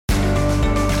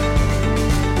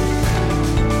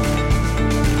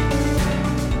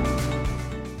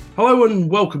Hello and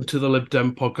welcome to the Lib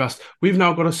Dem podcast. We've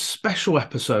now got a special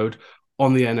episode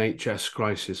on the NHS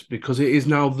crisis because it is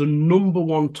now the number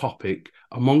one topic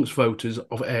amongst voters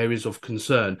of areas of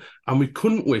concern. And we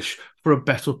couldn't wish for a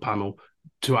better panel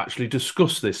to actually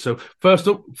discuss this. So first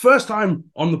up, first time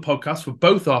on the podcast for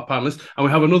both our panelists, and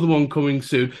we have another one coming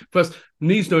soon. First,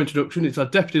 needs no introduction. It's our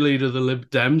Deputy Leader of the Lib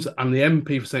Dems and the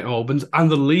MP for St Albans and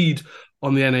the lead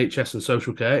on the NHS and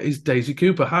social care is Daisy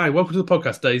Cooper. Hi, welcome to the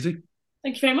podcast, Daisy.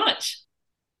 Thank you very much.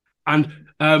 And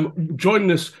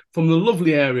joining us from the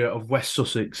lovely area of West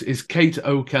Sussex is Kate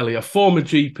O'Kelly, a former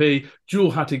GP,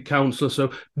 dual-hatted counsellor,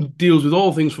 so deals with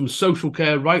all things from social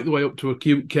care right the way up to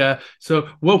acute care. So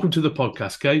welcome to the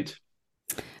podcast, Kate.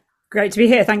 Great to be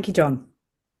here. Thank you, John.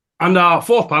 And our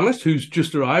fourth panellist, who's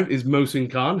just arrived, is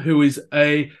Mohsin Khan, who is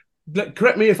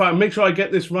correct me if I make sure I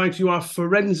get this right, you are a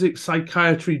forensic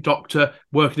psychiatry doctor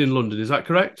working in London. Is that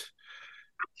correct?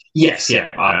 Yes, yeah,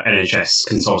 NHS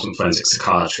consultant forensic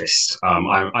psychiatrist.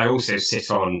 I also sit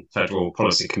on Federal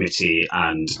Policy Committee,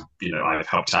 and I've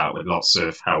helped out with lots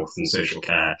of health and social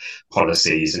care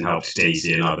policies and helped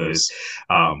Daisy and others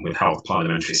with health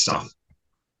parliamentary stuff.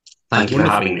 Thank you for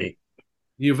having me.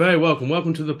 You're very welcome.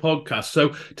 Welcome to the podcast. So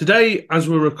today, as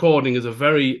we're recording, is a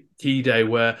very key day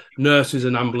where nurses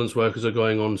and ambulance workers are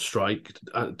going on strike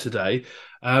today.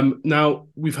 Now,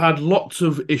 we've had lots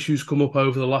of issues come up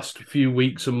over the last few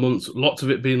weeks and months, lots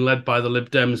of it being led by the Lib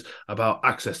Dems about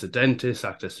access to dentists,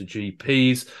 access to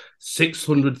GPs,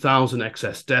 600,000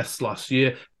 excess deaths last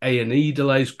year, A&E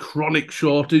delays, chronic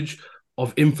shortage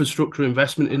of infrastructure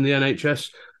investment in the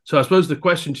NHS. So I suppose the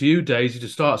question to you, Daisy, to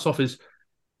start us off is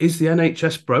the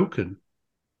NHS broken?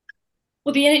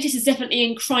 Well, the NHS is definitely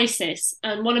in crisis.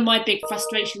 And one of my big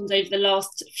frustrations over the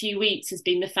last few weeks has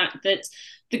been the fact that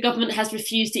the government has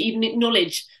refused to even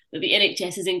acknowledge that the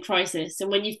NHS is in crisis.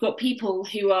 And when you've got people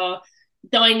who are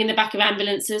dying in the back of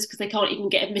ambulances because they can't even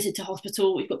get admitted to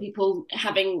hospital, we've got people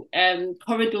having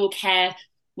corridor care,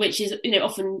 which is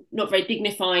often not very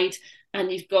dignified.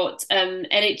 And you've got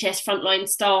NHS frontline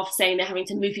staff saying they're having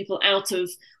to move people out of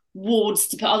wards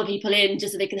to put other people in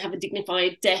just so they can have a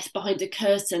dignified death behind a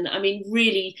curtain. I mean,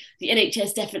 really, the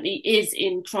NHS definitely is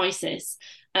in crisis.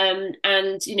 And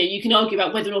you can argue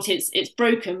about whether or not it's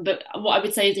broken, but what I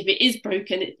would say is if it is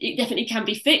broken, it definitely can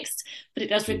be fixed, but it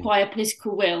does require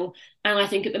political will. And I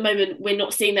think at the moment we're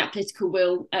not seeing that political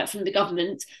will from the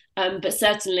government. But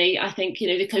certainly, I think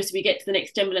the closer we get to the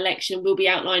next general election, we'll be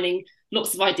outlining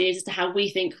lots of ideas as to how we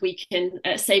think we can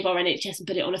save our NHS and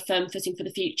put it on a firm footing for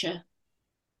the future.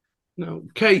 Now,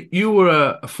 Kate, you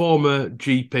were a former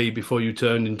GP before you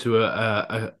turned into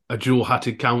a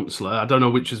dual-hatted counsellor. I don't know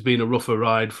which has been a rougher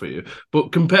ride for you,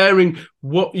 but comparing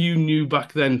what you knew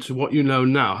back then to what you know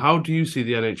now, how do you see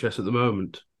the NHS at the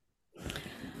moment?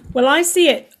 Well, I see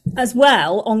it as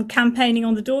well on campaigning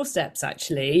on the doorsteps,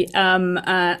 actually. And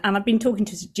I've been talking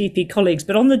to GP colleagues,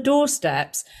 but on the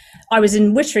doorsteps, I was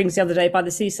in Witterings the other day by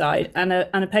the seaside, and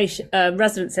a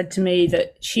resident said to me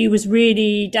that she was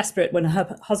really desperate when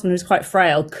her husband was quite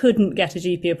frail, couldn't get a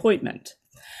GP appointment.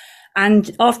 And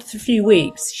after a few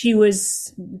weeks, she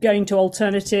was going to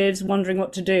alternatives, wondering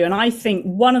what to do. And I think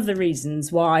one of the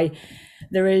reasons why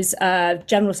there is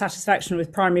general satisfaction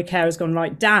with primary care has gone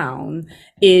right down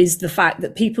is the fact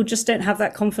that people just don't have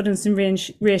that confidence and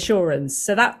reassurance.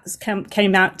 So that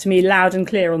came out to me loud and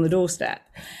clear on the doorstep.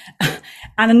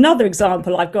 And another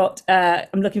example I've got,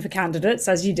 I'm looking for candidates,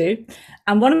 as you do.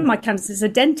 And one of my candidates is a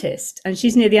dentist, and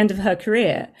she's near the end of her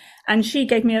career. And she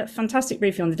gave me a fantastic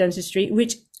briefing on the dentistry,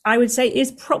 which I would say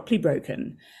is properly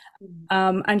broken.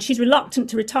 And she's reluctant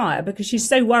to retire because she's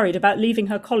so worried about leaving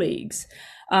her colleagues.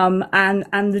 And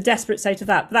the desperate state of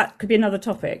that. But that could be another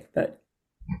topic, but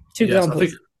two examples. I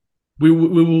think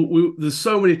we there's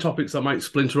so many topics that might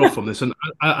splinter off from this, and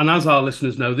as our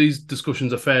listeners know, these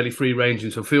discussions are fairly free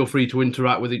ranging, so feel free to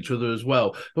interact with each other as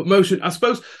well. But Mohsin, I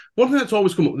suppose one thing that's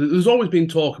always come up, there's always been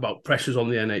talk about pressures on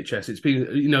the NHS. It's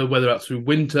been, whether that's through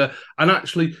winter, and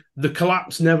actually the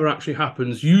collapse never actually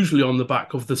happens, usually on the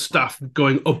back of the staff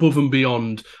going above and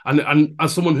beyond. And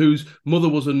as someone whose mother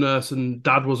was a nurse and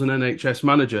dad was an NHS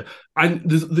manager, and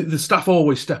the staff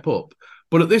always step up.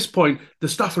 But at this point, the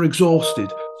staff are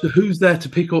exhausted. So who's there to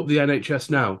pick up the NHS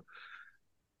now?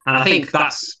 And I think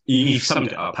you've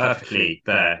summed it up perfectly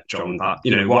there, John. That,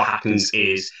 what happens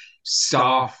is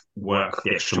staff work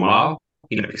the extra mile,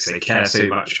 because they care so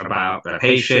much about their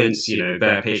patients,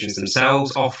 their patients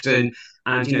themselves often.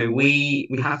 And, we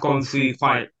have gone through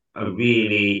quite a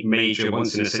really major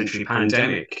once in a century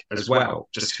pandemic as well,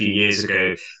 just a few years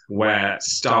ago, where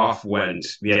staff went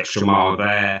the extra mile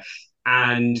there.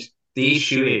 And the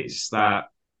issue is that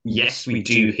yes, we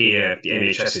do hear the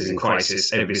NHS is in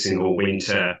crisis every single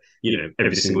winter,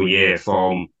 every single year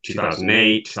from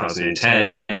 2008,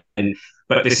 2010.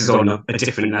 But this is on a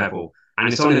different level.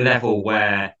 And it's on a level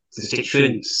where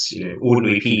constituents,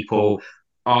 ordinary people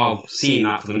are seeing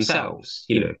that for themselves.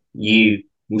 You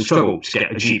will struggle to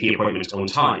get a GP appointment on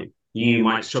time. You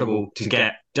might struggle to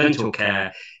get dental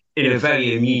care in a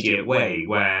very immediate way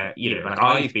where, like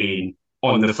I've been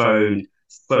on the phone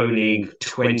phoning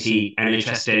 20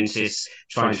 NHS dentists,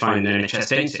 trying to find an NHS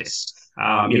dentist.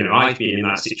 I've been in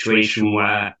that situation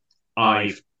where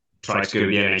I've tried to go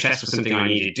to the NHS for something I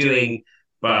needed doing,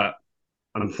 but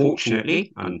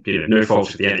unfortunately, and no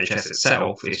fault of the NHS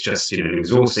itself, it's just the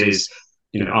resources.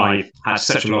 I've had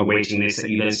such a long waiting list that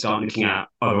you then start looking at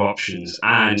other options,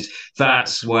 and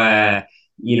that's where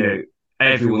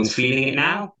everyone's feeling it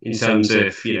now in terms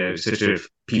of sort of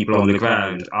people on the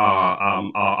ground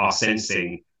are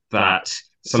sensing that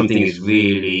something is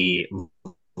really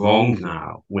wrong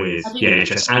now with the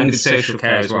NHS and with social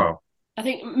care as well. I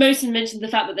think Mohsen mentioned the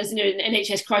fact that there's an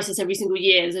NHS crisis every single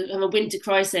year, there's a winter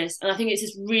crisis, and I think it's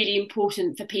just really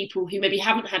important for people who maybe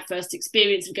haven't had first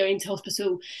experience of going to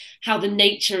hospital how the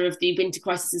nature of the winter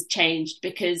crisis has changed,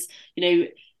 because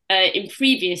in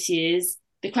previous years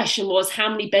the question was how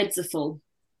many beds are full,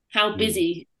 how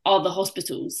busy are the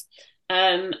hospitals,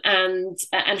 and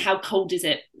how cold is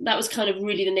it. That was kind of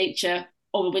really the nature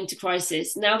of a winter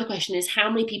crisis. Now the question is how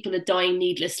many people are dying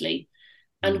needlessly,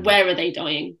 and where are they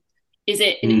dying? Is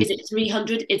it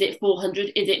 300? Is it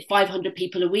 400? Is it 500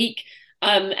 people a week?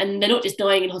 And they're not just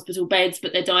dying in hospital beds,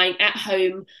 but they're dying at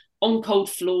home, on cold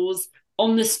floors,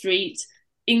 on the street,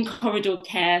 in corridor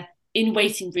care, in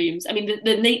waiting rooms. I mean,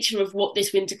 the nature of what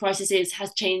this winter crisis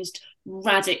has changed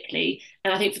radically.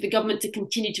 And I think for the government to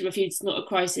continue to refuse it's not a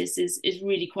crisis is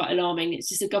really quite alarming. It's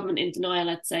just a government in denial,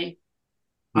 I'd say.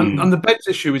 And the beds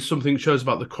issue is something that shows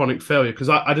about the chronic failure, because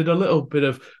I did a little bit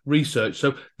of research.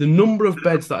 So the number of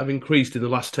beds that have increased in the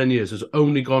last 10 years has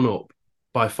only gone up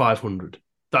by 500.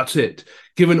 That's it.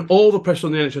 Given all the pressure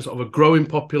on the NHS of a growing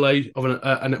population, of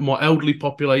a more elderly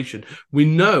population, we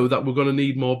know that we're going to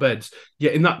need more beds.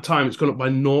 Yet in that time, it's gone up by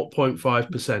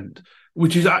 0.5%,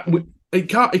 which is it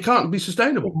can't be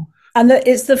sustainable. And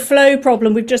it's the flow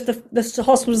problem. We've just the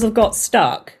hospitals have got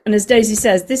stuck. And as Daisy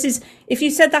says, this is if you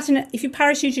said that if you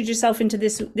parachuted yourself into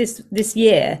this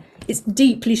year, it's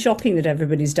deeply shocking that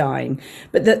everybody's dying.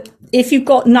 But that if you've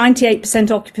got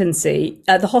 98% occupancy,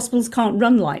 the hospitals can't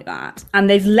run like that. And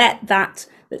they've let that.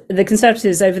 The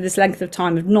Conservatives over this length of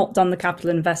time have not done the capital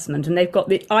investment, and they've got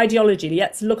the ideology.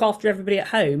 Let's look after everybody at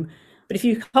home. But if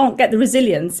you can't get the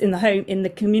resilience in the home, in the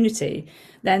community,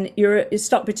 then you're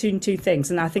stuck between two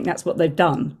things. And I think that's what they've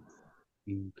done.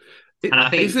 And I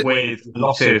think with a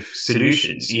lot of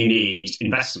solutions, you need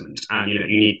investment, and you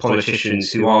need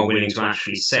politicians who are willing to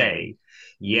actually say,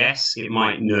 yes, it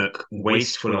might look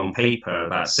wasteful on paper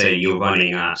that, say, you're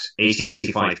running at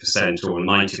 85% or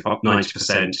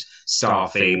 90%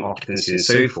 staffing, occupancy, and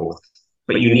so forth.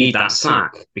 But you need that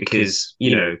slack because,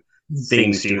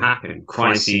 things do happen,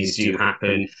 crises do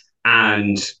happen,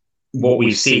 and what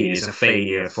we've seen is a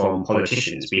failure from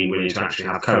politicians being willing to actually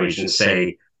have courage and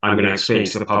say, I'm going to explain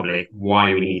to the public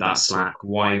why we need that slack,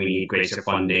 why we need greater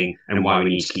funding, and why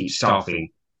we need to keep staffing.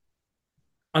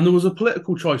 And there was a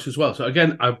political choice as well. So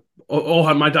again,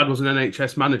 my dad was an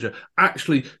NHS manager.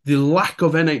 Actually, the lack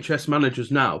of NHS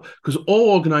managers now, because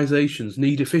all organisations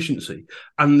need efficiency,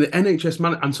 and the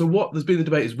NHS and so what there's been the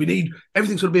debate is we need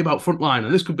everything's going to be about frontline,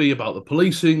 and this could be about the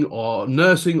policing or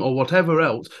nursing or whatever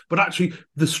else. But actually,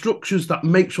 the structures that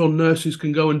make sure nurses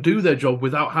can go and do their job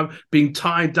without being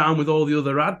tied down with all the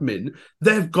other admin,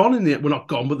 they've gone in the we're not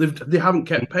gone, but they haven't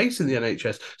kept pace in the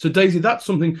NHS. So Daisy, that's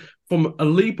something. From a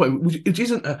lead point, which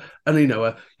isn't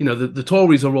the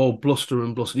Tories are all bluster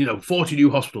and bluster. 40 new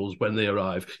hospitals when they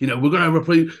arrive. We're going to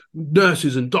replace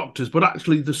nurses and doctors, but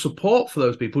actually the support for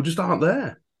those people just aren't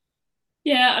there.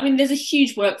 Yeah, I mean, there's a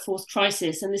huge workforce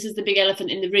crisis, and this is the big elephant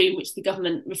in the room, which the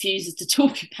government refuses to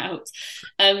talk about.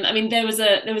 I mean, there was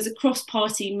a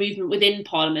cross-party movement within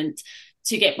Parliament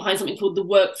to get behind something called the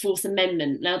Workforce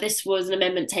Amendment. Now, this was an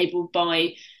amendment tabled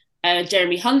by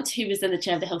Jeremy Hunt, who was then the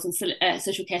chair of the Health and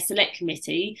Social Care Select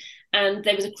Committee. And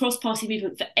there was a cross-party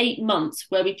movement for 8 months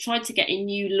where we tried to get a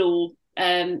new law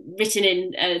written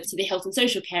in to the Health and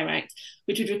Social Care Act,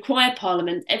 which would require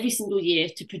Parliament every single year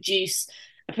to produce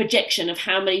a projection of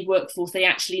how many workforce they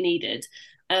actually needed.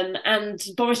 And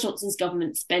Boris Johnson's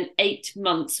government spent 8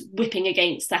 months whipping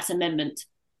against that amendment.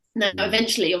 Now,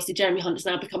 eventually, obviously, Jeremy Hunt has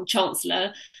now become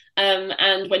Chancellor.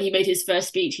 And when he made his first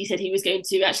speech, he said he was going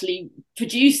to actually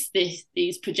produce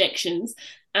these projections.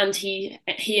 And he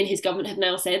and his government have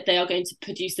now said they are going to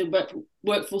produce the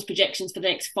workforce projections for the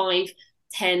next 5,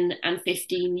 10 and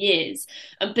 15 years.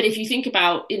 But if you think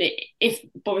about, if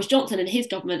Boris Johnson and his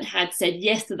government had said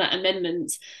yes to that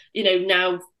amendment,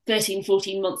 now 13,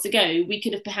 14 months ago, we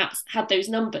could have perhaps had those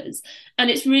numbers. And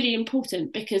it's really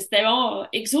important because there are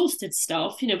exhausted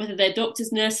staff, whether they're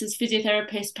doctors, nurses,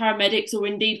 physiotherapists, paramedics, or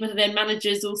indeed whether they're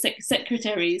managers or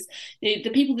secretaries, the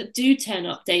people that do turn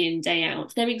up day in, day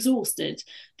out, they're exhausted,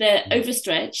 they're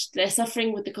overstretched, they're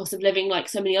suffering with the cost of living like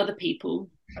so many other people.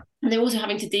 And they're also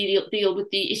having to deal with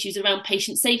the issues around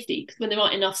patient safety, because when there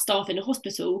aren't enough staff in a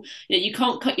hospital, you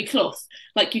can't cut your cloth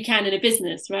like you can in a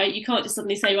business, right? You can't just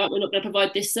suddenly say, right, we're not going to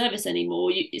provide this service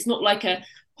anymore. It's not like a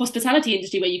hospitality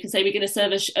industry where you can say we're going to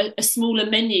serve a smaller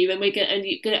menu and we're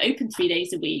only going to open 3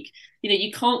 days a week.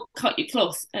 You can't cut your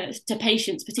cloth to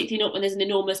patients, particularly not when there's an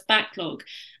enormous backlog.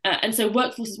 And so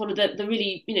workforce is one of the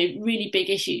really, really big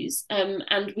issues.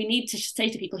 And we need to say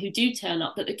to people who do turn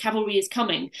up that the cavalry is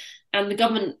coming. And the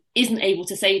government isn't able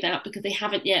to say that because they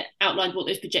haven't yet outlined what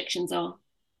those projections are.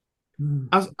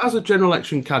 As a general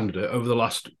election candidate over the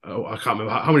last, I can't remember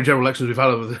how many general elections we've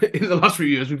had in the last few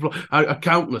years, we've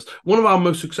countless. One of our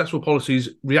most successful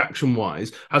policies,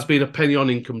 reaction-wise, has been a penny on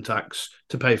income tax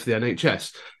to pay for the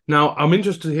NHS. Now, I'm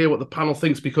interested to hear what the panel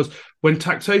thinks, because when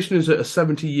taxation is at a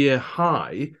 70-year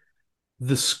high,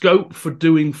 the scope for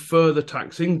doing further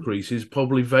tax increases is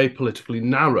probably very politically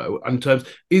narrow in terms,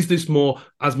 is this more,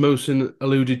 as Mohsin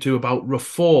alluded to, about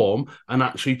reform and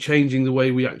actually changing the way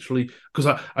we actually, because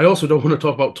I also don't want to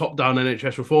talk about top-down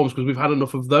NHS reforms because we've had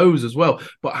enough of those as well.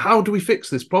 But how do we fix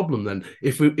this problem then?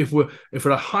 If we're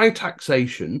at high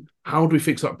taxation, how do we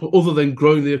fix that? Other than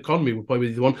growing the economy, would probably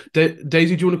be the one.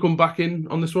 Daisy, do you want to come back in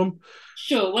on this one?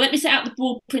 Sure. Well, let me set out the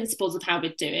broad principles of how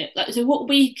we'd do it. So what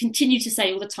we continue to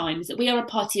say all the time is that we are a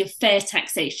party of fair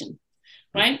taxation,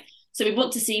 right? So we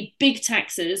want to see big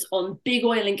taxes on big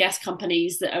oil and gas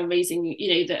companies that are raising,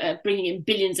 that are bringing in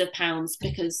billions of pounds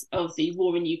because of the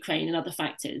war in Ukraine and other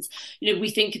factors.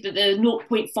 We think that the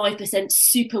 0.5%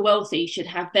 super wealthy should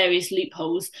have various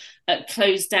loopholes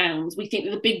closed down. We think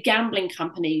that the big gambling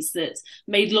companies that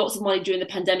made lots of money during the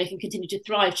pandemic and continue to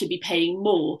thrive should be paying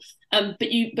more. But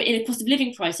in a cost of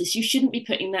living crisis, you shouldn't be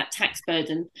putting that tax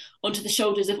burden onto the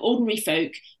shoulders of ordinary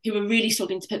folk who are really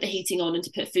struggling to put the heating on and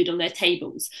to put food on their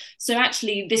tables. So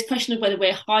actually, this question of whether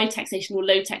we're high taxation or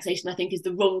low taxation, I think, is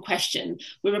the wrong question.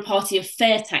 We're a party of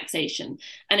fair taxation,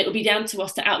 and it will be down to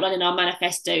us to outline in our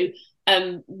manifesto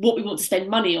what we want to spend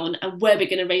money on and where we're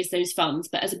going to raise those funds.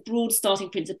 But as a broad starting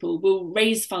principle, we'll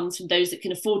raise funds from those that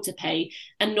can afford to pay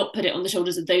and not put it on the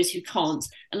shoulders of those who can't.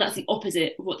 And that's the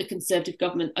opposite of what the Conservative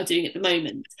government are doing at the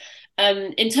moment.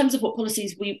 In terms of what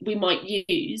policies we might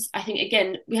use, I think,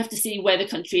 again, we have to see where the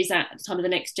country is at the time of the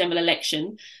next general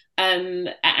election.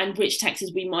 And which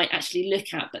taxes we might actually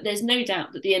look at. But there's no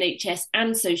doubt that the NHS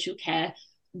and social care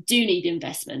do need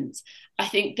investment. I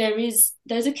think there's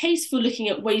a case for looking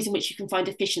at ways in which you can find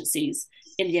efficiencies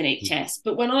in the NHS.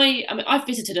 But I've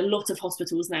visited a lot of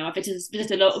hospitals now. I've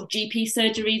visited a lot of GP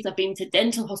surgeries. I've been to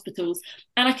dental hospitals,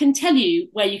 and I can tell you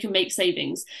where you can make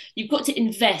savings. You've got to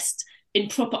invest in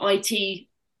proper IT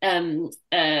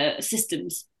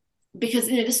systems, because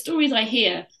the stories I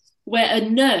hear where a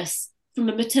nurse from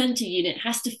a maternity unit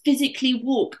has to physically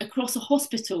walk across a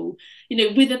hospital,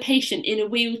 with a patient in a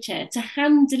wheelchair to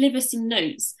hand deliver some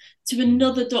notes to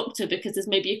another doctor because there's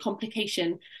maybe a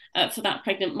complication for that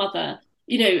pregnant mother.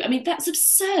 That's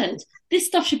absurd. This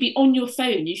stuff should be on your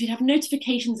phone. You should have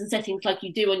notifications and settings like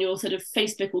you do on your sort of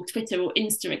Facebook or Twitter or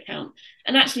Insta account.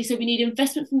 And actually, so we need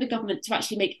investment from the government to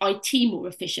actually make IT more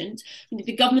efficient. We need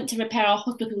the government to repair our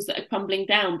hospitals that are crumbling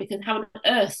down, because how on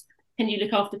earth can you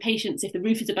look after patients if the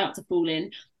roof is about to fall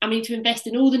in? I mean, to invest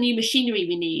in all the new machinery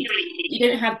we need. You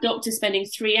don't have doctors spending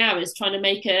 3 hours trying to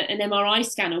make an MRI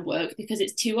scanner work because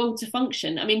it's too old to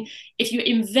function. I mean, if you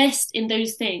invest in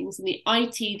those things, in the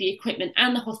IT, the equipment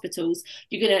and the hospitals,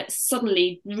 you're going to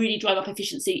suddenly really drive up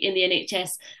efficiency in the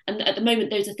NHS. And at the moment,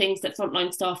 those are things that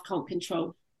frontline staff can't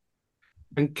control.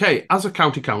 And Kate, as a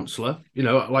county councillor,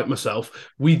 like myself,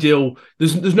 we deal.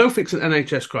 There's no fixing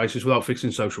NHS crisis without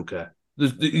fixing social care. I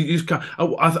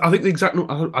think the exact.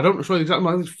 I don't know the exact number.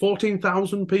 I think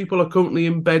 14,000 people are currently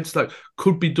in beds that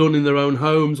could be done in their own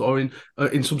homes or in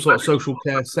some sort of social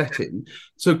care setting.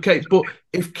 So, Kate, but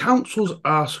if councils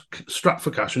are strapped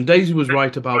for cash, and Daisy was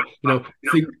right about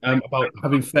about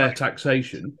having fair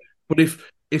taxation, but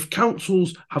if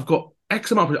councils have got X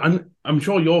amount, and I'm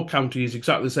sure your county is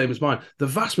exactly the same as mine, the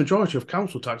vast majority of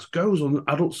council tax goes on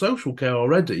adult social care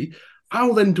already.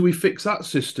 How then do we fix that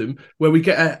system where we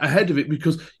get ahead of it?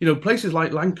 Because, places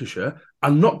like Lancashire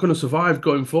are not going to survive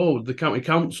going forward, the county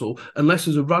council, unless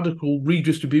there's a radical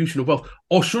redistribution of wealth.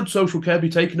 Or should social care be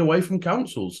taken away from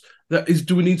councils?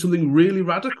 Do we need something really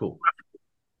radical?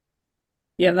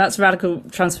 Yeah, that's radical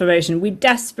transformation.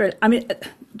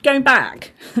 Going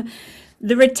back,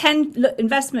 the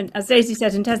investment, as Daisy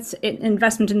said,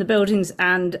 investment in the buildings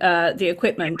and the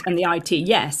equipment and the IT.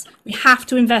 Yes, we have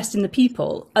to invest in the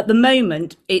people. At the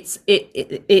moment, it's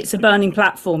a burning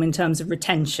platform in terms of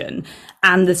retention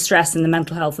and the stress and the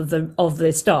mental health of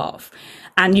the staff.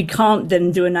 And you can't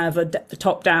then do another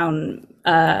top-down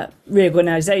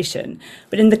reorganisation.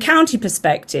 But in the county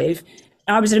perspective,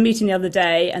 I was at a meeting the other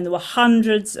day, and there were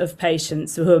hundreds of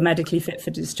patients who were medically fit for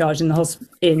discharge in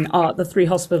the 3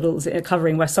 hospitals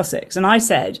covering West Sussex. And I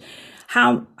said,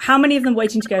 how many of them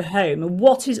waiting to go home? And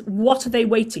what are they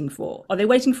waiting for? Are they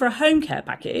waiting for a home care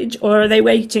package, or are they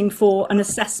waiting for an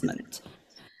assessment?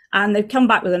 And they've come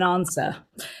back with an answer.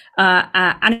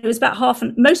 And it was about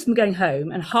most of them going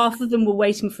home, and half of them were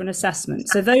waiting for an assessment.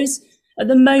 So those, at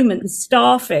the moment, the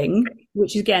staffing,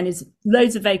 which again is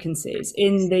loads of vacancies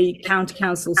in the county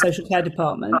council social care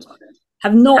department,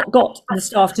 have not got the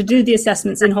staff to do the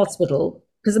assessments in hospital,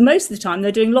 because most of the time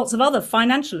they're doing lots of other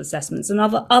financial assessments and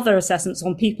other assessments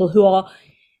on people who are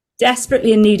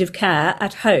desperately in need of care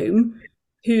at home,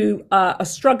 who are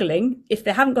struggling. If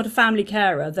they haven't got a family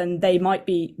carer, then they might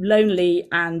be lonely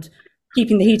and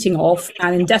keeping the heating off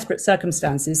and in desperate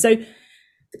circumstances. So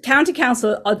the county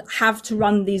council have to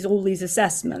run all these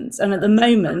assessments, and at the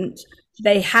moment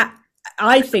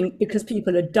I think because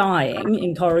people are dying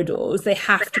in corridors, they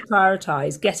have to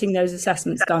prioritise getting those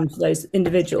assessments done for those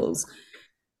individuals.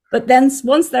 But then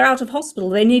once they're out of hospital,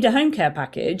 they need a home care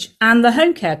package, and the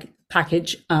home care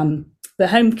package, the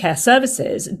home care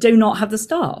services do not have the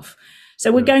staff.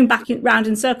 So we're going round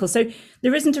in circles. So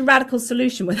there isn't a radical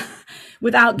solution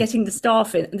without getting the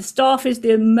staff in. And the staff is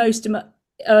the most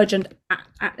urgent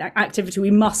activity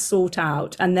we must sort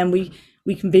out, and then we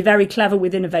can be very clever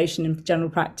with innovation in general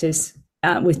practice,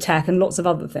 with tech and lots of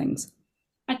other things.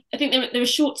 I think there are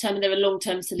short-term and there are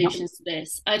long-term solutions to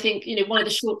this. I think, one of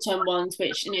the short-term ones,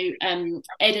 which,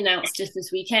 Ed announced just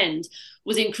this weekend,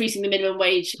 was increasing the minimum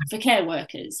wage for care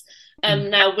workers.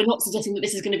 Now, we're not suggesting that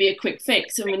this is going to be a quick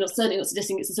fix, and we're certainly not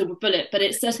suggesting it's a silver bullet, but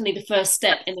it's certainly the first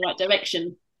step in the right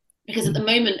direction. Because at the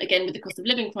moment, again, with the cost of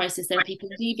living crisis, there are people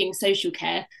leaving social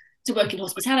care to work in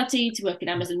hospitality, to work in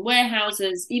Amazon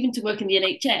warehouses, even to work in the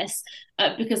NHS,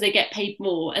 because they get paid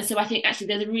more. And so I think actually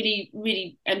there's a really,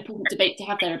 really important debate to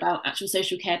have there about actual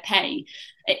social care pay.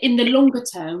 In the longer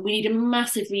term, we need a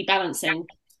massive rebalancing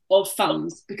of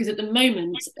funds, because at the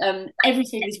moment,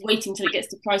 everything is waiting till it gets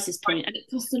to crisis point, and it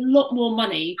costs a lot more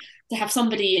money to have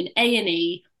somebody in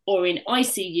A&E or in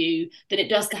ICU than it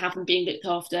does to have them being looked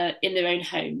after in their own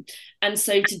home. And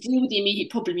so to deal with the immediate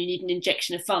problem, you need an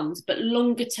injection of funds. But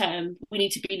longer term, we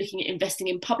need to be looking at investing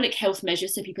in public health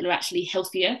measures so people are actually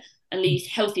healthier and lead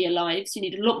healthier lives. You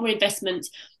need a lot more investment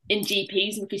in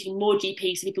GPs, including more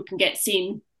GPs so people can get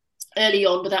seen early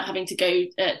on without having to go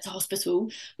to hospital.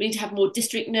 We need to have more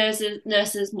district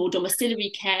nurses, more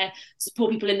domiciliary care,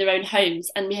 support people in their own homes,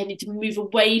 and we need to move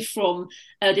away from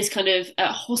this kind of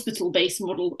hospital-based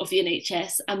model of the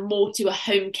NHS and more to a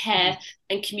home care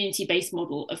and community-based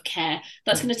model of care.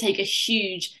 That's going to take a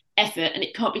huge effort, and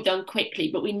it can't be done quickly,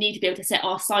 but we need to be able to set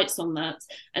our sights on that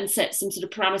and set some sort of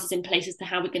parameters in place as to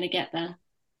how we're going to get there.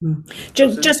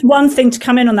 Just one thing to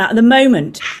come in on that. At the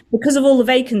moment, because of all the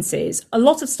vacancies, a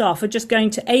lot of staff are just going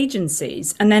to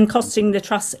agencies and then costing the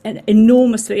trust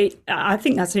enormously. I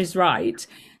think that is right.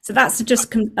 So that's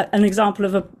just an example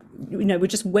of we're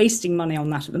just wasting money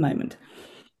on that at the moment.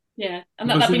 Yeah, and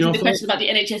that brings me to the question about the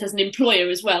NHS as an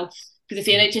employer as well. Because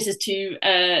if the NHS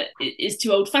is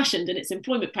too old-fashioned in its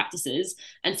employment practices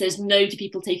and says no to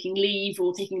people taking leave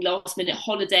or taking last-minute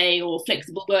holiday or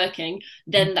flexible working,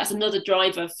 then that's another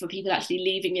driver for people actually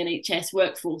leaving the NHS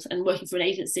workforce and working for an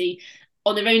agency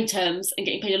on their own terms and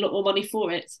getting paid a lot more money for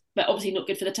it, but obviously not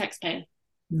good for the taxpayer.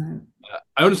 No.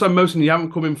 I understand most of you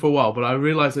haven't come in for a while, but I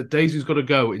realise that Daisy's got to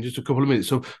go in just a couple of minutes.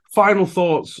 So final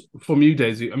thoughts from you,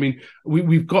 Daisy. I mean,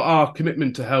 we've got our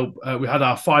commitment to help. We had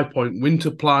our 5-point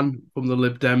winter plan from the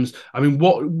Lib Dems. I mean,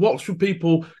 what should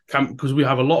people, because we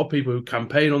have a lot of people who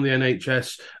campaign on the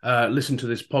NHS, listen to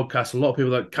this podcast, a lot of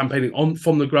people that are campaigning on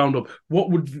from the ground up. What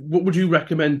would you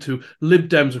recommend to Lib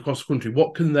Dems across the country?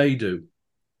 What can they do?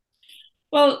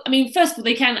 Well, I mean, first of all,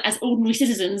 they can, as ordinary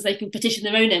citizens, they can petition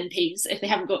their own MPs if they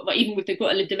haven't got, well, even if they've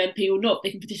got a Lib Dem MP or not,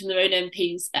 they can petition their own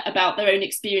MPs about their own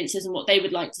experiences and what they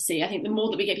would like to see. I think the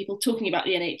more that we get people talking about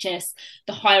the NHS,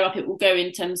 the higher up it will go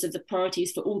in terms of the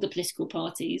priorities for all the political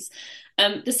parties.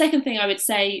 The second thing I would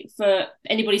say for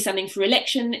anybody standing for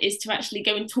election is to actually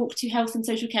go and talk to health and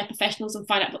social care professionals and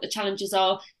find out what the challenges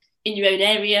are in your own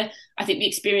area. I think the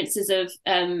experiences of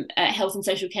health and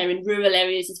social care in rural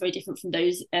areas is very different from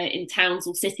those in towns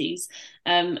or cities,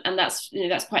 and that's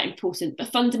quite important.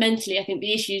 But fundamentally, I think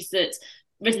the issues that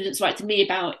residents write to me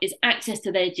about is access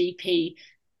to their GP,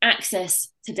 access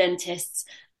to dentists,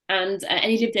 and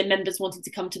any Lib Dem members wanting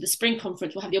to come to the spring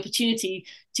conference will have the opportunity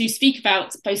to speak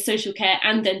about both social care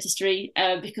and dentistry,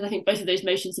 because I think both of those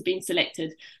motions have been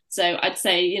selected. So I'd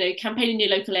say, campaign in your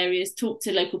local areas, talk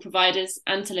to local providers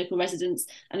and to local residents,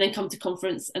 and then come to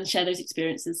conference and share those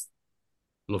experiences.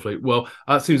 Lovely. Well,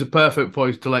 that seems a perfect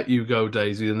point to let you go,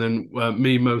 Daisy, and then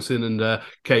me, Mohsin, and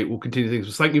Kate will continue things.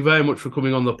 So thank you very much for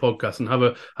coming on the podcast, and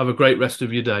have a great rest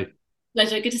of your day.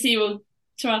 Pleasure. Good to see you all.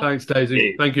 Ta-ra. Thanks,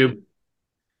 Daisy. Thank you.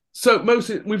 So,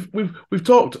 Mohsin, we've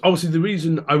talked. Obviously, the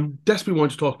reason I desperately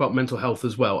wanted to talk about mental health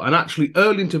as well, and actually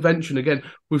early intervention again.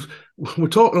 We're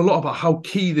talking a lot about how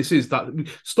key this is, that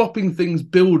stopping things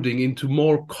building into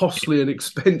more costly and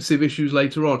expensive issues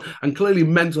later on. And clearly,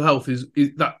 mental health is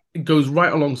that it goes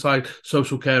right alongside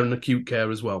social care and acute care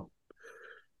as well.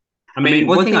 I mean,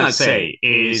 one thing I'd say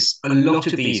is a lot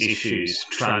of these issues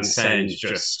transcend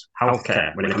just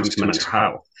healthcare when it comes to mental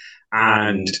health.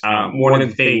 And one of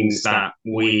the things that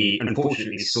we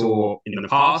unfortunately saw in the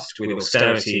past with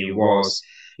austerity was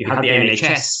you had the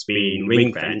NHS being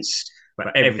ring-fenced,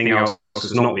 but everything else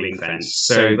was not ring-fenced.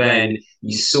 So then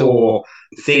you saw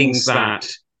things that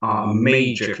are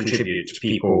major contributors to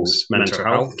people's mental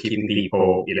health, keeping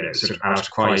people, sort of out of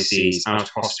crises, out of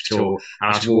hospital,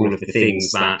 out of all of the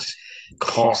things that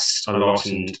cost a lot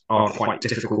and are quite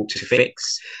difficult to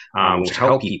fix or to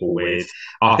help people with,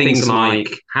 are things like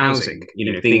housing,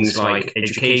 things like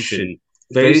education.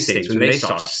 Those things, when they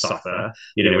start to suffer,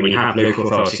 when you have local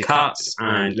authority cuts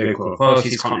and local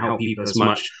authorities can't help people as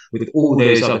much with all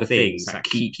those other things that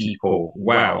keep people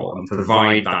well and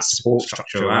provide that support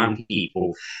structure around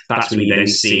people, that's when you then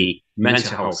see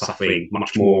mental health suffering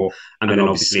much more. And then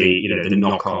obviously, the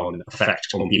knock-on effect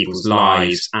on people's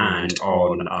lives and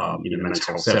on, mental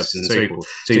health services and so forth.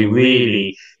 So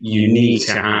really, you need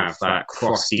to have that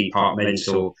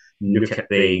cross-departmental look at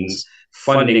things,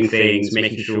 funding things,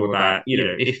 making sure that,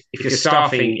 if your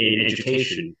staffing in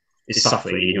education is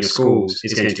suffering, in your schools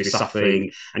is going to be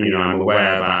suffering, and, I'm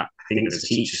aware that I think there's a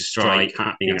teacher strike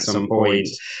happening at some point,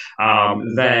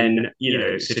 then,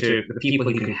 sort of the people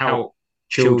who can help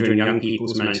children, young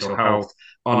people's mental health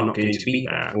are not going to be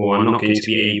there, or are not going to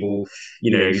be able,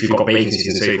 if you've got vacancies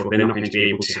and so forth, they're not going to be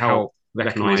able to help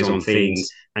recognise on things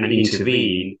and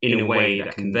intervene in a way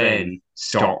that can then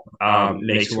stop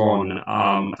later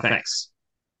on effects.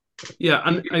 Yeah,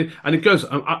 and it goes.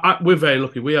 We're very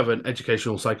lucky. We have an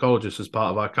educational psychologist as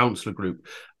part of our counsellor group,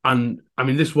 and I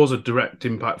mean, this was a direct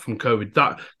impact from COVID.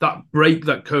 That break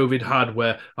that COVID had,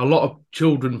 where a lot of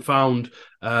children found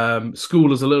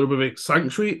school as a little bit of a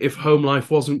sanctuary if home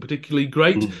life wasn't particularly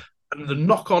great. And the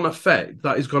knock-on effect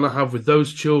that is going to have with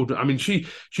those children. I mean,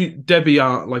 Debbie,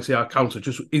 our counsellor,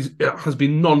 has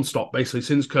been non-stop basically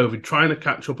since COVID, trying to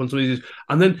catch up on some of these.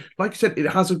 And then, like I said, it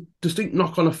has a distinct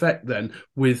knock-on effect then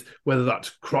with whether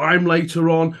that's crime later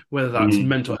on, whether that's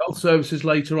mental health services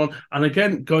later on. And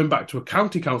again, going back to a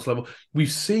county council level, we've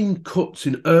seen cuts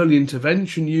in early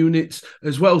intervention units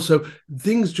as well. So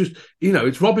things just,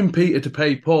 it's robbing Peter to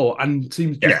pay Paul, and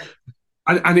seems just...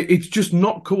 And it's just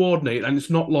not coordinated, and it's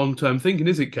not long-term thinking,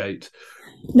 is it, Kate?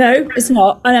 No, it's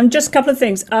not. And just a couple of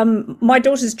things. My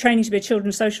daughter's training to be a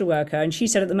children's social worker, and she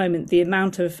said at the moment the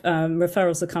amount of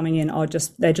referrals that are coming in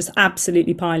they're just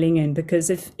absolutely piling in, because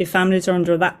if families are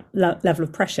under that level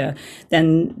of pressure,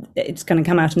 then it's going to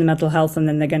come out in the mental health, and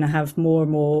then they're going to have more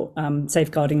and more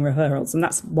safeguarding referrals, and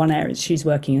that's one area she's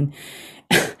working in.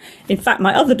 In fact,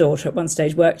 my other daughter at one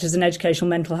stage worked as an educational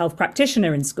mental health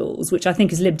practitioner in schools, which I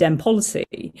think is Lib Dem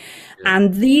policy.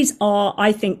 And these are,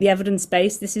 I think, the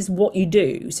evidence-based. This is what you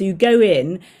do. So you go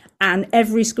in, and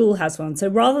every school has one. So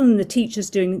rather than the teachers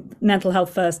doing mental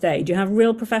health first aid, you have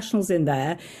real professionals in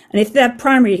there. And if they're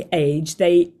primary age,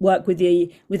 they work with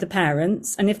the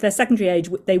parents. And if they're secondary age,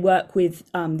 they work with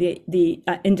the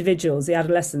individuals, the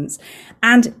adolescents.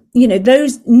 And,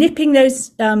 those nipping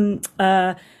those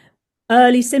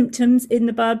early symptoms in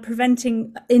the bud,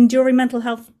 preventing enduring mental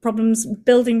health problems,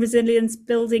 building resilience,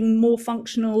 building more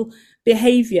functional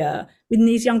behaviour within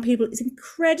these young people. It's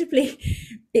incredibly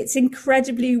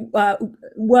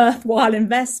worthwhile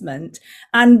investment.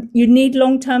 And you need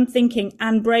long-term thinking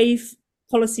and brave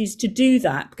policies to do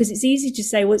that, because it's easy to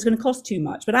say, well, it's going to cost too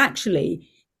much, but actually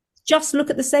just look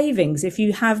at the savings if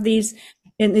you have these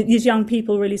young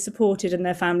people really supported and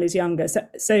their families younger.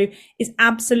 So it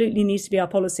absolutely needs to be our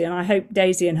policy, and I hope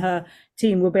Daisy and her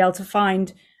team will be able to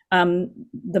find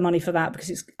the money for that, because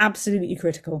it's absolutely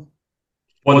critical.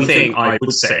 One thing I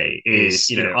would say is,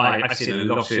 I've seen a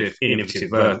lot of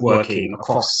innovative work working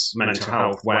across mental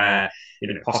health where,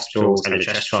 hospitals,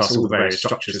 NHS trusts, all the various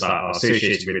structures that are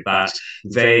associated with that,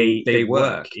 they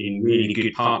work in really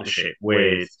good partnership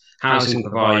with housing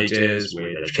providers,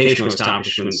 with educational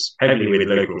establishments, heavily with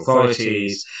local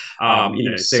authorities,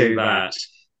 so that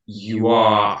you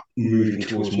are moving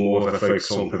towards more of a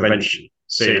focus on prevention.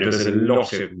 So there's a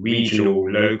lot of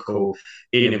regional, local,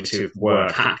 innovative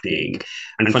work happening,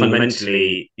 and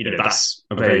fundamentally, that's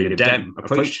a very Dem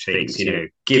approach to things.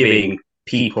 Giving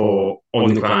people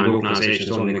on the ground,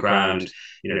 organisations on the ground,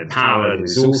 the power, the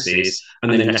resources,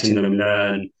 and then letting them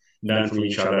learn from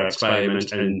each other,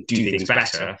 experiment, and do things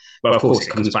better. But of course, it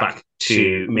comes back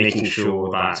to making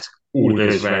sure that all of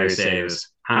those various areas,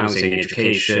 housing,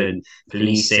 education,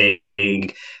 policing,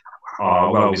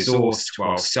 are well resourced,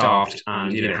 well staffed,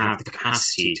 and have the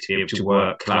capacity to be able to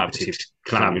work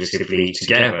collaboratively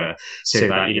together, so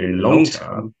that in the long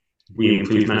term we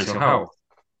improve mental health.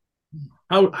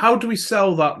 How do we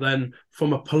sell that then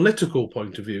from a political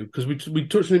point of view? Because we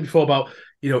touched on it before about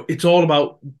it's all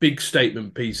about big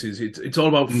statement pieces. It's all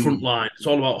about frontline. It's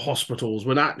all about hospitals.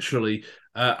 When actually,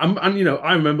 I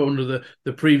remember under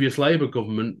the previous Labour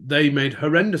government, they made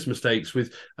horrendous mistakes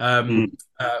with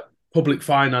public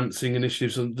financing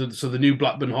initiatives. So the new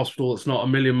Blackburn Hospital, that's not a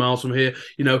million miles from here,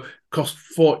 is going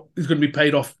to be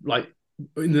paid off like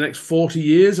in the next 40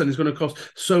 years, and it's going to cost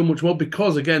so much more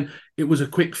because, again, it was a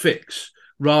quick fix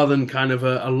rather than kind of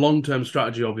a long-term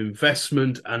strategy of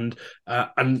investment and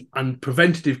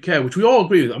preventative care, which we all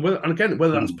agree with. And again,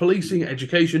 whether that's policing,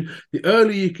 education, the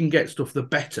earlier you can get stuff, the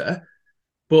better.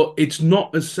 But it's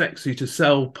not as sexy to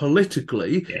sell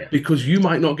politically because you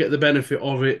might not get the benefit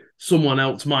of it. Someone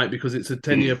else might, because it's a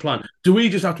 10-year plan. Do we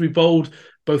just have to be bold,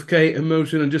 both Kate and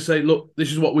Mohsin, and just say, look,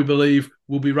 this is what we believe,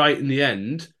 we'll be right in the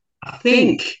end? I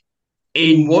think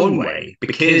in one way,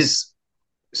 because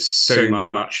so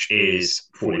much is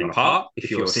falling apart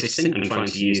if you're a citizen and trying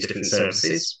to use different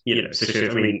services,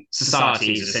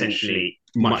 society is essentially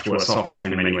much worse off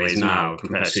in many ways now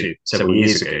compared to several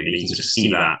years ago. You can just see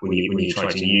that when you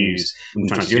try to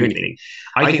do anything.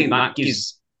 I think that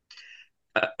gives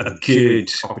a good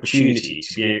opportunity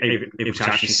to be able to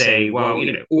actually say, well,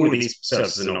 all of these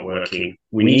services are not working.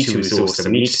 We need to resource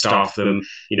them. We need to staff them.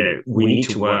 We need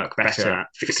to work better at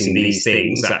fixing these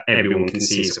things that everyone can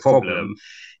see as a problem.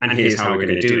 And here's how we're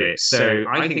going to do it. So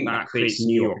I think that creates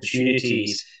new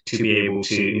opportunities to be able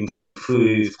to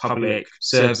improve public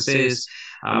services.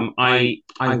 I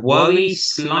worry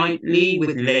slightly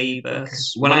with Labour,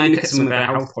 because when I look at some of their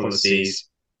health policies,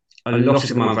 a lot of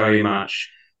them are very much,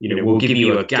 we'll give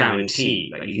you a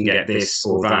guarantee that you can get this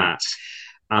or that.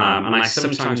 And I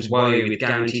sometimes worry with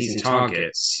guarantees and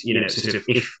targets, sort of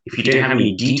if you don't have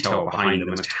any detail behind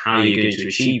them as to how you're going to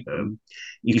achieve them,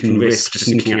 you can risk just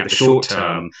looking at the short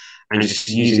term and just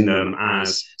using them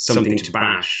as something to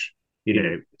bash,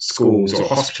 schools or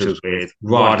hospitals with,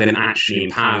 rather than actually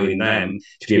empowering them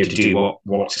to be able to do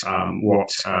what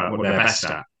they're best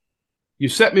at. You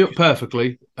set me up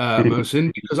perfectly,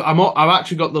 Mohsin, because I've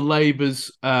actually got the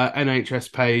Labour's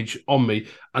NHS page on me,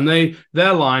 and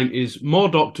their line is more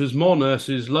doctors, more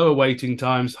nurses, lower waiting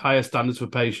times, higher standards for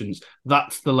patients.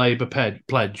 That's the Labour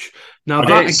pledge. Now we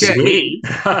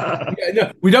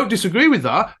don't disagree with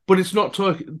that, but it's not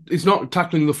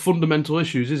tackling the fundamental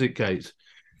issues, is it, Kate?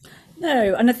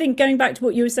 No, and I think going back to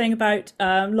what you were saying about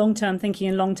long-term thinking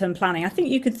and long-term planning, I think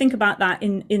you could think about that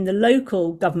in the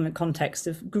local government context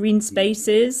of green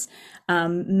spaces,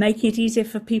 making it easier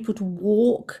for people to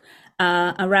walk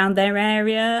around their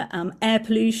area, air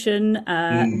pollution,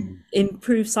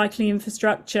 improve cycling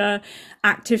infrastructure,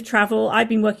 active travel. I've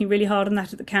been working really hard on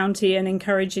that at the county and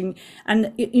encouraging,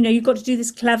 and you've got to do this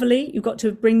cleverly. You've got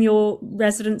to bring your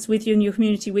residents with you and your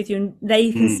community with you, and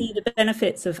they can see the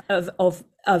benefits of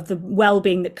the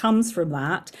well-being that comes from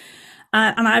that.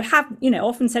 And I have,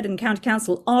 often said in county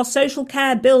council, our social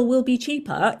care bill will be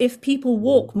cheaper if people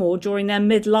walk more during their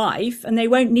midlife, and they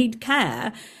won't need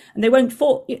care, and they won't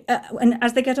fall and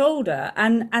as they get older.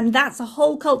 And that's a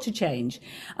whole culture change.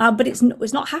 But it's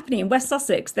not happening in West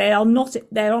Sussex. They're on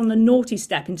the naughty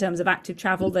step in terms of active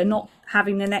travel. They're not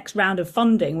having the next round of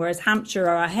funding, whereas Hampshire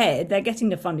are ahead. They're getting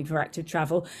the funding for active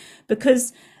travel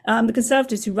because the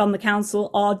Conservatives who run the council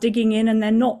are digging in, and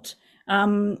they're not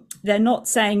They're not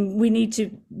saying we need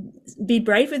to be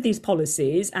brave with these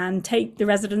policies and take the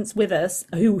residents with us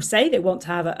who say they want to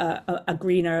have a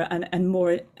greener and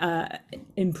more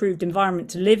improved environment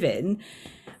to live in.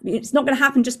 It's not going to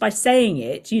happen just by saying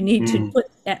it. You need to put,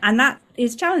 and that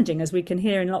is challenging, as we can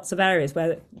hear in lots of areas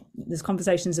where there's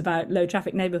conversations about low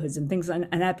traffic neighbourhoods and things and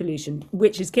air pollution,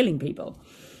 which is killing people.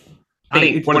 I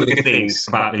think one of the good things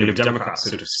about the Liberal Democrats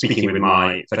sort of speaking with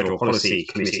my federal policy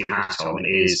committee hat on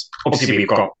is obviously we've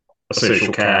got a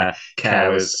social care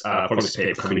carers policy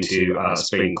paper coming to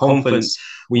spring conference.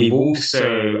 We've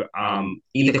also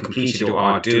either completed or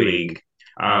are doing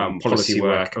policy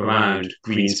work around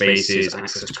green spaces,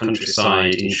 access to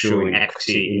countryside, ensuring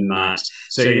equity in that.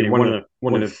 So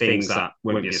one of the things that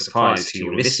won't be a surprise to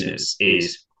your listeners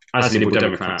is, as Liberal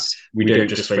Democrats, we don't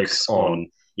just focus on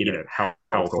health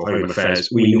or home affairs.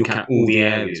 We look at all the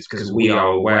areas because we are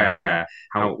aware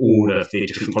how all of the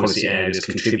different policy areas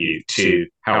contribute to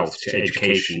health, to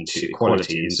education, to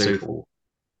equality, and so forth.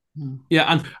 Yeah,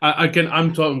 and again,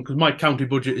 I'm talking because my county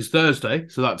budget is Thursday,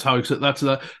 so that's how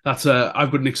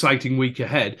I've got an exciting week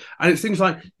ahead, and it's things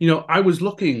like I was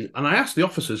looking and I asked the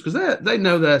officers because they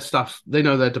know their staff, they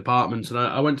know their departments, and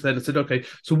I went to them and said, okay,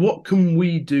 so what can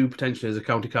we do potentially as a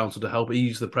county council to help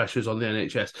ease the pressures on the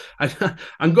NHS?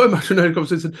 And going back to another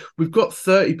conversation, we've got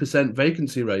 30%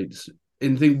 vacancy rates.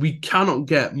 We cannot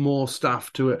get more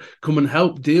staff to come and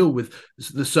help deal with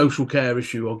the social care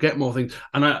issue or get more things.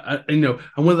 And and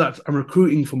whether that's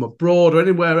recruiting from abroad or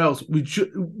anywhere else,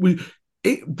 Britain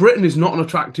is not an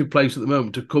attractive place at the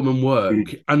moment to come and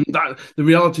work, and that the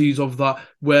realities of that,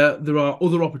 where there are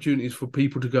other opportunities for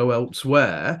people to go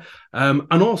elsewhere,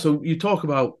 and also you talk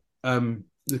about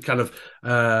the kind of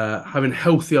having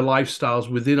healthier lifestyles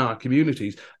within our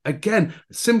communities. Again,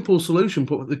 simple solution,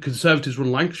 but the Conservatives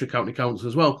run Lancashire County Council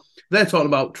as well. They're talking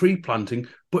about tree planting,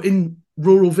 but in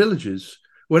rural villages,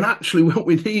 when actually what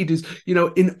we need is,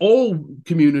 in all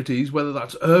communities, whether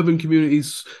that's urban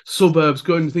communities, suburbs,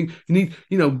 you need,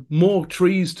 more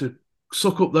trees to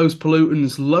suck up those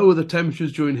pollutants, lower the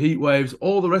temperatures during heat waves,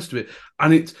 all the rest of it.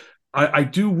 And I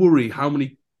do worry how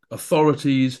many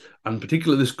authorities and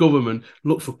particularly this government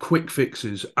look for quick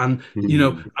fixes, and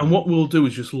and what we'll do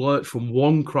is just lurch from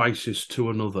one crisis to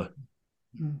another.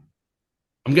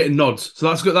 I'm getting nods, so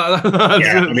that's good.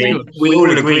 We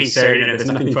all agree, so there's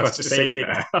nothing for us to say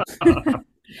there.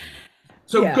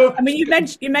 So yeah. go. I mean, you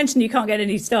mentioned you can't get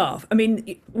any staff. I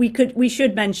mean, we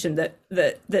should mention that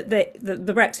the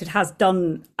Brexit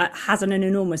has an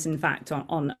enormous impact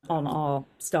on our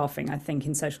staffing, I think,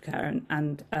 in social care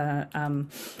and the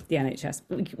NHS.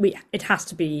 It has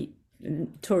to be.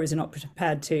 Tories are not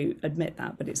prepared to admit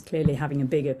that, but it's clearly having a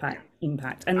bigger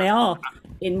impact. And they are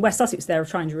in West Sussex. They're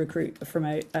trying to recruit from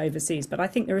overseas, but I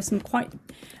think there is some quite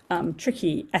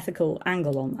tricky ethical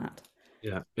angle on that.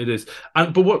 Yeah, it is.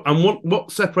 But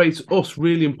what separates us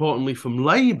really importantly from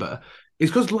Labour is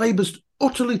because Labour's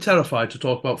utterly terrified to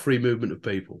talk about free movement of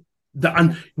people.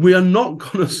 And we are not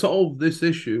going to solve this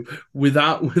issue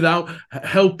without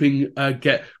helping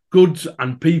get goods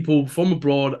and people from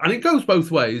abroad, and it goes both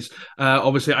ways,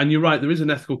 obviously. And you're right, there is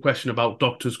an ethical question about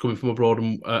doctors coming from abroad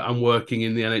and working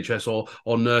in the NHS,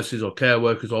 or nurses or care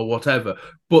workers or whatever.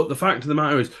 But the fact of the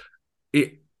matter is,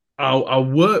 our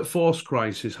workforce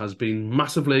crisis has been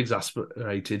massively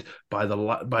exacerbated by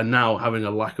now having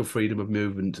a lack of freedom of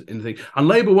movement in the thing. And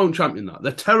Labour won't champion that.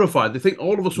 They're terrified. They think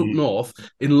all of us up north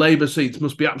in Labour seats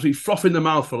must be absolutely frothing their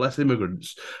mouth for less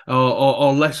immigrants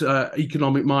or less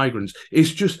economic migrants. It's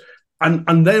just, and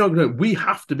they're not going to, we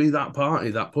have to be that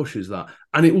party that pushes that.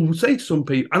 And it will say to some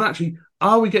people, and actually,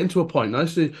 are we getting to a point, now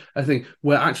this is a thing,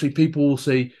 where actually people will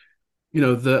see,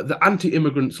 the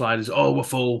anti-immigrant side is, we're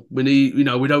full, we need,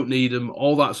 we don't need them,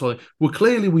 all that sort of thing. Well,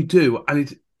 clearly we do. And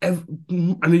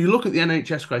you look at the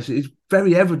NHS crisis, it's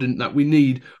very evident that we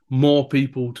need more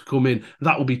people to come in.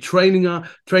 That will be training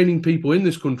people in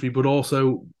this country, but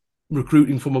also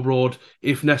recruiting from abroad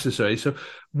if necessary. So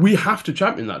we have to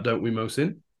champion that, don't we,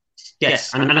 Mohsin?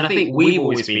 Yes, and I think we've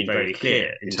always been very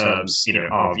clear in terms,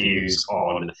 our views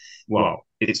on,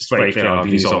 it's very clear our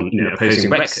views on,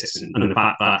 opposing Brexit and the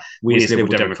fact that we as Liberal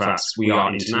Democrats, we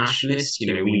are internationalists,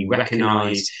 we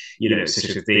recognise,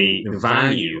 sort of the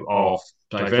value of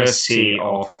diversity,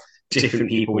 of different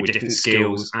people with different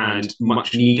skills and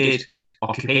much needed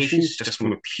occupations, just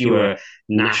from a pure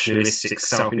nationalistic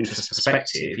self-interest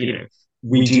perspective,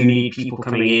 we do need people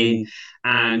coming in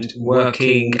and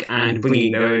working and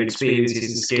bringing their own experiences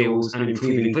and skills and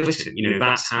improving Britain.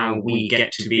 That's how we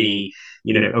get to be,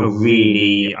 a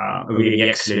really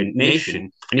excellent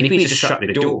nation. And if we just shut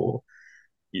the door,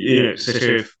 sort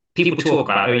of people talk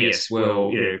about, oh yes,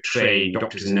 we'll train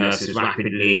doctors and nurses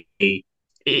rapidly.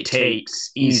 It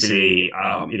takes easily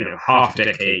half a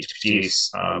decade to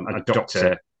produce a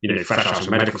doctor, fresh out of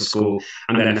medical school,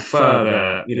 and then a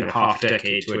further half a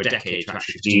decade to a decade to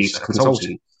actually produce a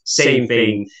consultant. Same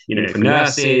thing, for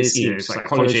nurses,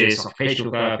 psychologists,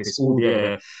 occupational therapists, all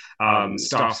the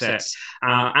staff sets,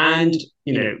 and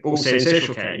also in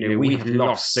social care. We have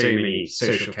lost so many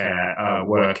social care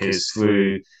workers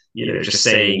through just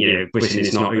saying Britain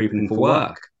is not open for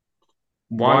work.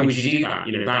 Why would you do that?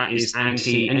 That is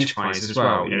anti-enterprise as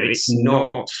well. It's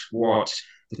not what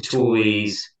the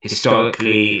Tories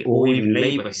historically, or even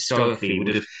Labour historically,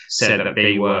 would have said that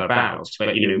they were about.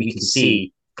 But we can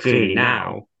see clearly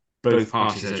now both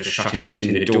parties are just shutting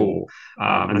the door,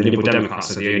 and the Liberal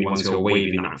Democrats are the only ones who are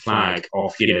waving that flag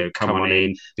of come on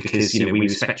in because we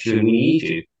respect you and we need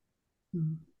you.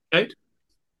 Kate?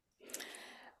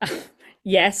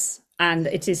 Yes, and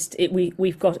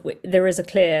we've got there is a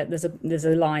clear there's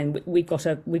a line we've got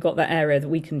that area that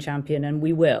we can champion, and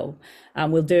we will,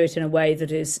 and we'll do it in a way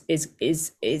that is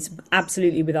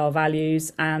absolutely with our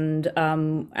values, and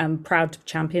I'm proud to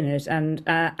champion it,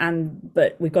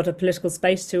 but we've got a political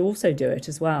space to also do it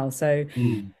as well. So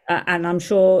and I'm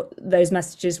sure those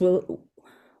messages will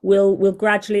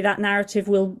gradually, that narrative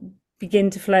will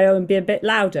begin to flow and be a bit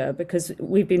louder, because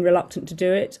we've been reluctant to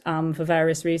do it for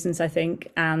various reasons, I think.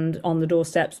 And on the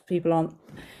doorsteps, people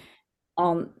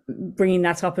aren't bringing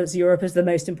that up as Europe as the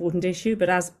most important issue. But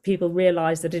as people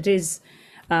realise that it is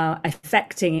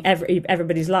affecting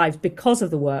everybody's lives because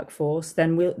of the workforce,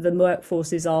 then the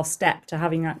workforce is our step to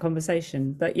having that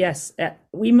conversation. But yes,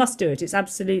 we must do it. It's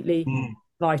absolutely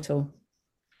vital.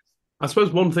 I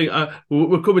suppose one thing,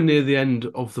 we're coming near the end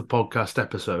of the podcast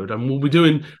episode, and we'll be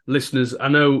doing listeners. I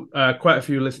know quite a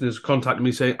few listeners contacted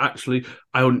me saying, actually,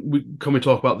 can we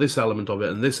talk about this element of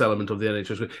it and this element of the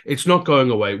NHS? It's not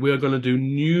going away. We are going to do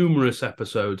numerous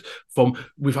episodes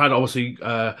we've had obviously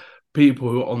people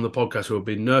who are on the podcast who have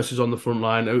been nurses on the front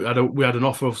line. We had an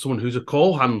offer of someone who's a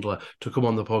call handler to come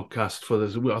on the podcast for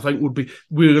this. I think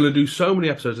we're going to do so many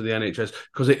episodes of the NHS,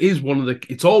 because it is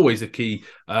it's always a key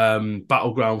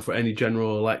battleground for any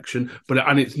general election,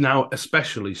 and it's now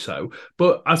especially so.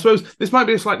 But I suppose this might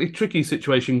be a slightly tricky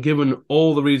situation given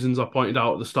all the reasons I pointed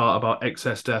out at the start about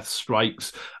excess deaths,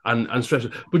 strikes, and stress.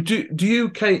 But do you,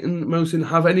 Kate and Mohsin,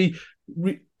 have any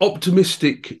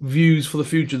optimistic views for the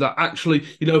future that actually,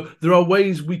 there are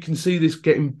ways we can see this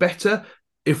getting better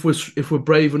if we're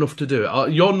brave enough to do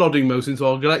it? You're nodding, Mohsin, so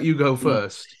I'll let you go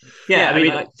first. Yeah, I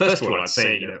mean, first of all, I'd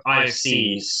say, I've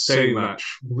seen so much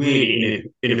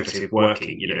really innovative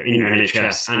working, in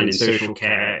NHS and in social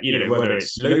care, whether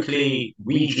it's locally,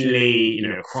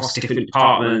 regionally, across different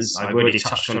departments. I've already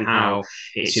touched on how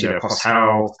it's, across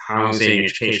health, housing,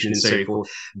 education, and so forth.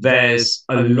 There's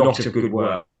a lot of good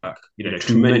work.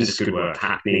 Tremendous good work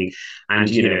happening, and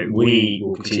we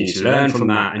will continue to learn from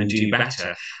that and do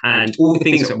better. And all the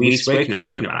things that we've spoken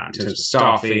about in terms of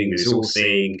staffing,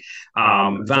 resourcing,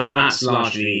 that's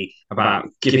largely about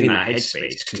giving that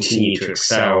headspace to continue to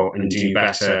excel and do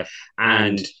better,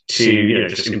 and to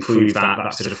just improve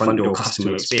that sort of front door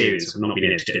customer experience of not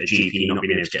being able to get a GP, not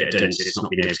being able to get a dentist,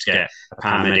 not being able to get a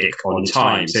paramedic on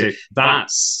time. So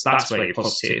that's very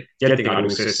positive. The other thing I'd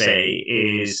also say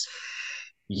is,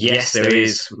 yes, there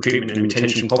is recruitment and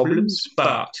retention problems,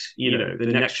 but the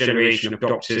next generation of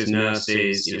doctors,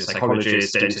 nurses,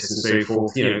 psychologists, dentists, and so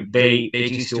forth, they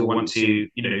do still want to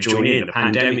join in. The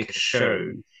pandemic has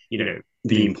shown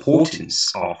the importance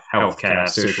of healthcare,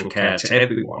 social care to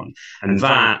everyone, and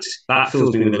that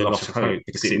fills me with a lot of hope,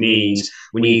 because it means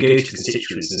when you go to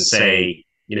constituents and say,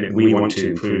 we want to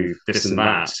improve this and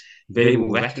that, they will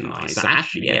recognise that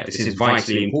actually, this is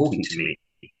vitally important to me.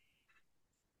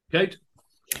 Kate?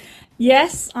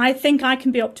 Yes, I think I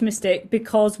can be optimistic,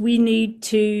 because we need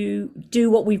to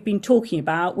do what we've been talking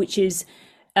about, which is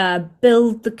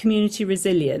build the community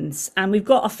resilience. And we've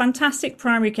got a fantastic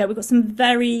primary care. We've got some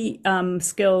very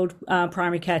skilled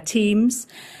primary care teams.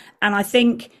 And I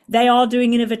think they are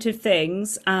doing innovative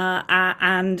things,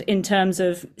 and in terms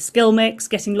of skill mix,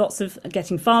 getting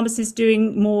pharmacists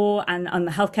doing more, and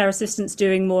the healthcare assistants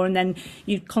doing more, and then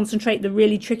you concentrate the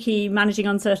really tricky managing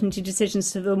uncertainty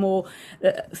decisions to the more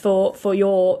for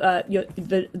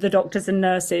the doctors and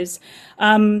nurses.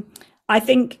 I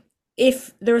think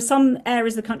if there are some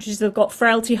areas of the country that have got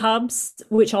frailty hubs,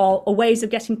 which are ways of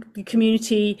getting the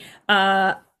community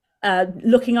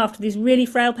looking after these really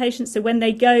frail patients, so when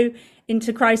they go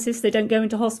into crisis, they don't go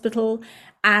into hospital.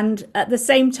 And at the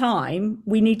same time,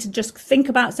 we need to just think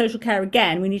about social care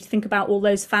again. We need to think about all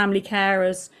those family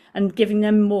carers and giving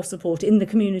them more support in the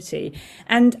community.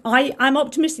 And I'm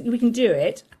optimistic we can do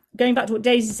it. going back to what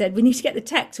Daisy said, we need to get the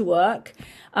tech to work.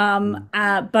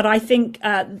 But I think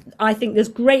there's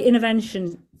great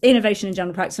innovation in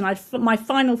general practice. And my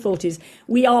final thought is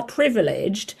we are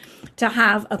privileged to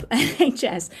have an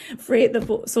NHS free at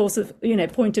the source of,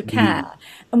 point of care.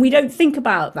 And we don't think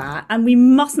about that, and we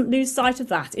mustn't lose sight of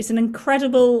that. It's an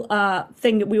incredible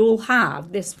thing that we all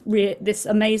have, this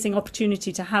amazing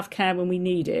opportunity to have care when we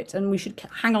need it. And we should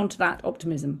hang on to that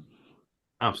optimism.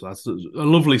 Absolutely. That's a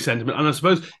lovely sentiment. And I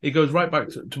suppose it goes right back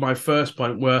to my first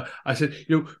point where I said,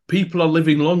 people are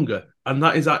living longer. And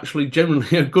that is actually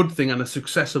generally a good thing, and a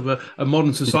success of a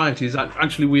modern society is that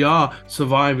actually we are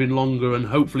surviving longer and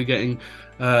hopefully getting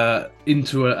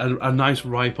into a nice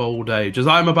ripe old age. As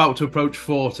I'm about to approach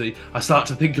 40, I start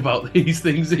to think about these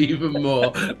things even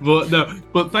more.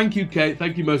 But thank you, Kate.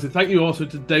 Thank you, Mosin. Thank you also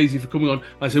to Daisy for coming on. Like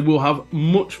I said, we'll have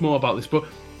much more about this, but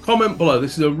comment below.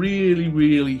 This is a really,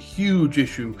 really huge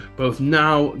issue, both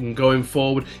now and going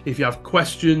forward. If you have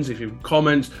questions, if you have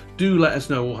comments, do let us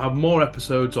know. We'll have more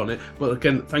episodes on it. But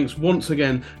again, thanks once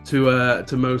again to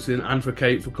Mosin and for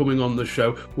Kate for coming on the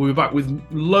show. We'll be back with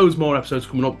loads more episodes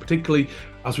coming up, particularly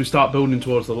as we start building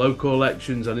towards the local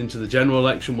elections and into the general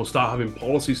election. We'll start having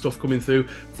policy stuff coming through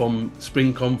from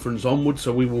spring conference onwards,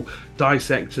 so we will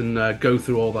dissect and go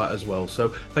through all that as well. So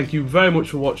thank you very much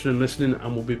for watching and listening,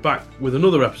 and we'll be back with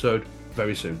another episode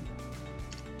very soon.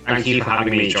 Thank you for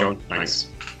having me, John. Thanks.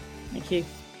 Thank you.